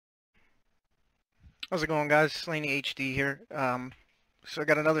How's it going, guys? SlaneyHD here. So I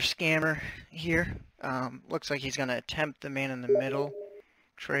got another scammer here. Looks like he's gonna attempt the man in the middle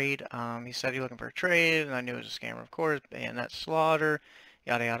trade. He said he's looking for a trade, and I knew it was a scammer, of course. And that's Slaughter,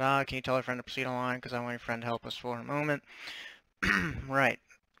 yada yada. Can you tell your friend to proceed online? Because I want your friend to help us for a moment. Right.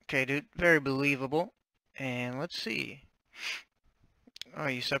 Okay, dude. Very believable. And let's see. Oh,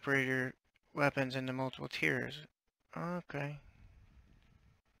 you separate your weapons into multiple tiers. Okay.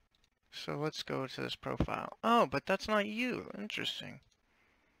 So let's go to this profile. Oh, but that's not you. Interesting.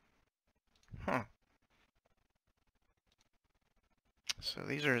 Huh. So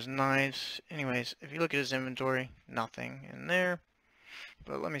these are his knives. Anyways, if you look at his inventory, nothing in there.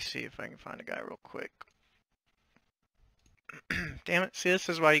 But let me see if I can find a guy real quick. Damn it. See, this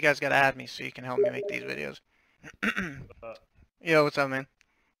is why you guys gotta add me so you can help me make these videos. Yo, what's up, man?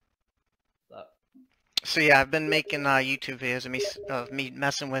 What's up? So yeah, I've been making YouTube videos of me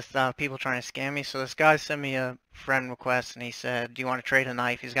messing with people trying to scam me. So this guy sent me a friend request, and he said, "Do you want to trade a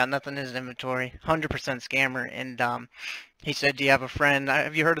knife?" He's got nothing in his inventory, 100% scammer, and he said, "Do you have a friend?"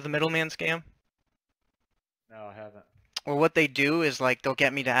 Have you heard of the middleman scam? No, I haven't. Well, what they do is like they'll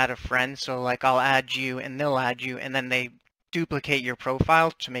get me to add a friend. So like I'll add you, and they'll add you, and then they duplicate your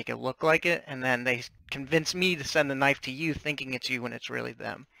profile to make it look like it, and then they convince me to send the knife to you, thinking it's you when it's really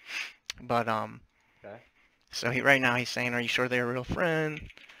them. But Okay. So right now he's saying, "Are you sure they're a real friend?"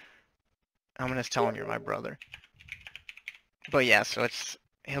 I'm gonna tell him you're my brother. But yeah, so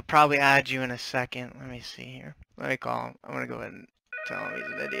he'll probably add you in a second. Let me see here. Let me call him. I'm gonna go ahead and tell him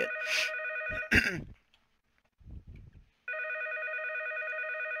he's an idiot.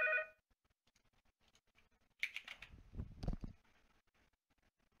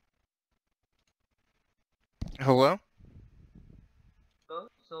 Hello?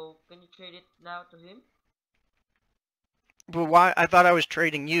 So can you trade it now to him? But why? I thought I was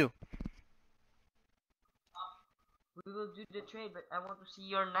trading you. We will do the trade, but I want to see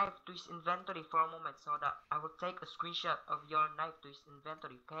your knife to his inventory for a moment so that I will take a screenshot of your knife to his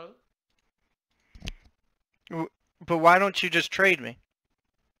inventory, okay? But why don't you just trade me?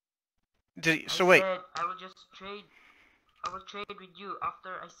 So wait. I will just trade. I will trade with you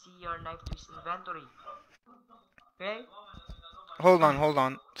after I see your knife to his inventory. Okay? Hold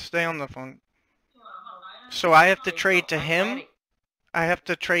on. Stay on the phone. So I have to trade to him? I have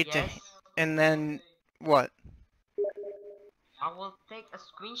to trade to him, and then what? I will take a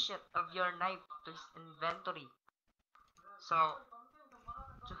screenshot of your knife to his inventory. So,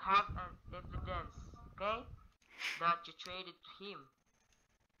 to have an evidence, okay? That you traded to him.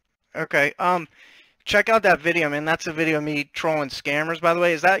 Okay, check out that video, man. That's a video of me trolling scammers, by the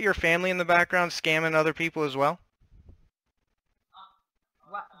way. Is that your family in the background scamming other people as well?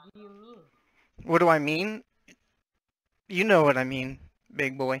 What do you mean? What do I mean? You know what I mean,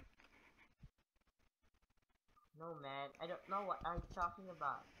 big boy. No, man. I don't know what I'm talking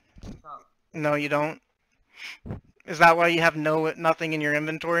about. So. No, you don't? Is that why you have nothing in your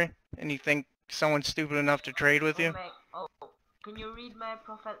inventory? And you think someone's stupid enough to trade with you? Can you read my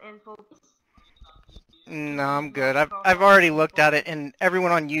profile info, please? No, I'm good. I've already looked at it, and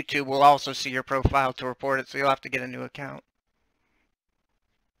everyone on YouTube will also see your profile to report it, so you'll have to get a new account.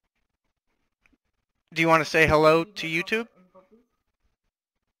 Do you want to say hello to YouTube?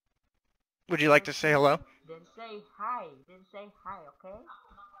 Would you like to say hello? Then say hi. Then say hi, okay?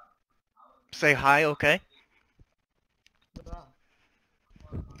 Say hi, okay? Yeah.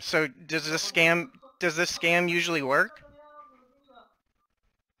 So does this scam usually work?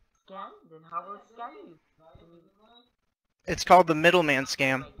 Scam? Then how will it scam you? It's called the middleman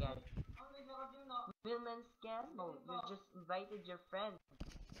scam. Oh my God. Middleman scam? No, you just invited your friend.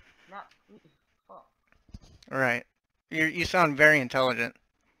 Not me. Fuck. Right. You sound very intelligent.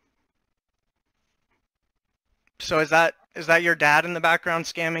 So is that your dad in the background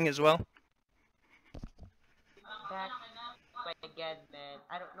scamming as well? Oh my God, man.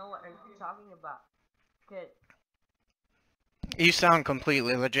 I don't know what you're talking about. Good. You sound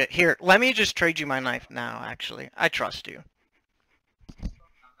completely legit. Here, let me just trade you my knife now, actually. I trust you.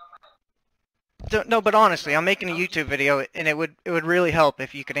 No, but honestly, I'm making a YouTube video, and it would really help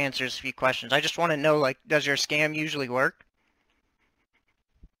if you could answer a few questions. I just want to know, like, does your scam usually work?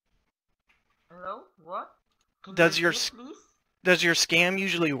 Hello? What? Does your scam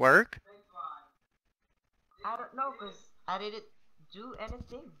usually work? I don't know, because I didn't do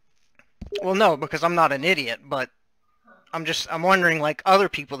anything. Well, no, because I'm not an idiot, but I'm wondering, like, other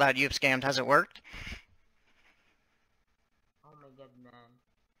people that you've scammed, has it worked? Oh my God, man.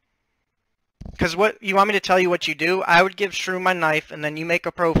 Because what, you want me to tell you what you do? I would give Shroom my knife, and then you make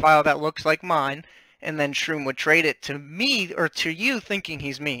a profile that looks like mine, and then Shroom would trade it to me, or to you, thinking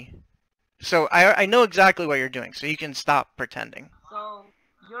he's me. So I know exactly what you're doing, so you can stop pretending. So,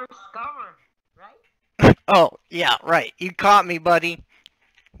 you're a scammer, right? Oh, yeah, right. You caught me, buddy.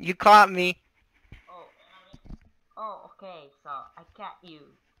 You caught me. Oh. Oh, okay, so I got you.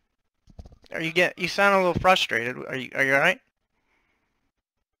 You sound a little frustrated. Are you alright?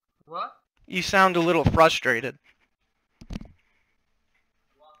 What? You sound a little frustrated.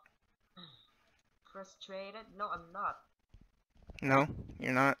 Frustrated? No, I'm not. No,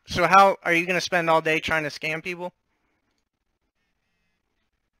 you're not. So how are you gonna spend all day trying to scam people?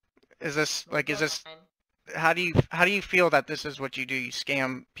 Is this Fine. how do you feel that this is what you do? You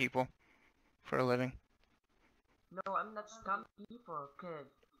scam people for a living? No, I'm not scam people, cause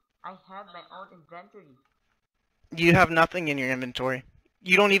I have my own inventory. You have nothing in your inventory.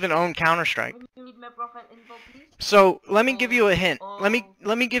 You don't even own Counter-Strike. Can you read my profile info, please? So let me give you a hint. Oh,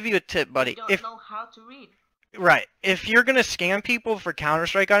 Let me give you a tip, buddy. You don't know how to read. Right, if you're gonna scam people for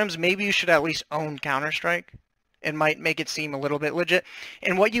Counter-Strike items, maybe you should at least own Counter-Strike. It might make it seem a little bit legit.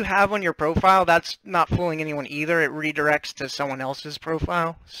 And what you have on your profile, that's not fooling anyone either. It redirects to someone else's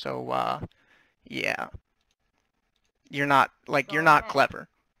profile. So, yeah. You're not So, not man, clever.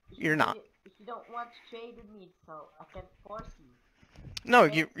 You're not. If you don't want to trade with me, so I can force you. No,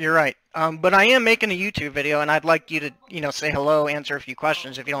 Okay? you're right. But I am making a YouTube video, and I'd like you to, say hello, answer a few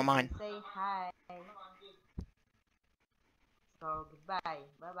questions if you don't mind. Say hi. So, goodbye.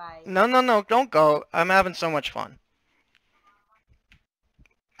 Bye-bye. No, don't go. I'm having so much fun.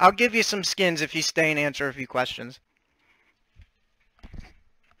 I'll give you some skins if you stay and answer a few questions.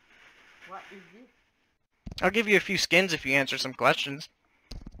 What is it? I'll give you a few skins if you answer some questions.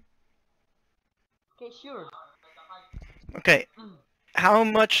 Okay, sure. Okay. How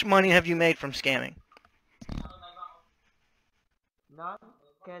much money have you made from scamming? None,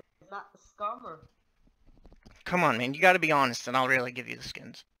 cause I'm not a scammer. Come on, man. You gotta be honest, and I'll really give you the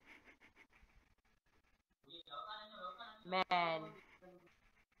skins. Man,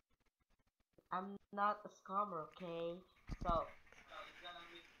 I'm not a scammer, okay? So,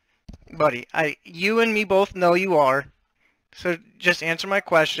 Buddy, you and me both know you are. So just answer my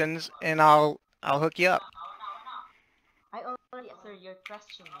questions, and I'll hook you up. I already answered your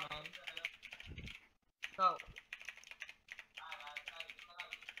question, man.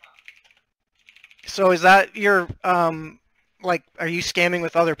 So is that your, are you scamming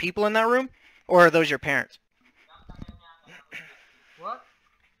with other people in that room? Or are those your parents? What?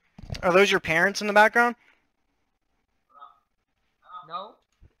 Are those your parents in the background? No?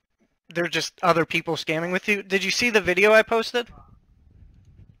 They're just other people scamming with you? Did you see the video I posted?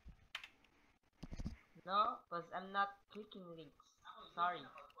 No, because I'm not clicking links. Sorry.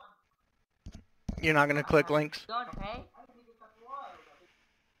 You're not gonna click links? Done, okay?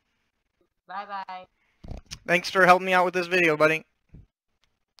 Bye-bye. Thanks for helping me out with this video, buddy.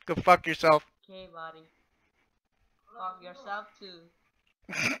 Go fuck yourself. Okay, buddy. Fuck yourself too.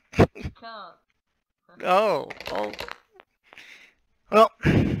 Come. Oh. Well,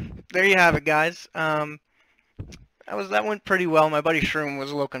 there you have it, guys. That went pretty well. My buddy Shroom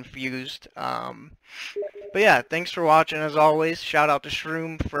was a little confused. But yeah, thanks for watching as always. Shout out to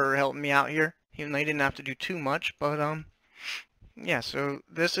Shroom for helping me out here. Even though he didn't have to do too much, but yeah, so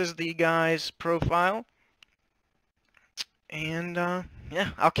this is the guy's profile. And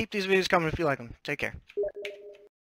yeah, I'll keep these videos coming if you like them. Take care.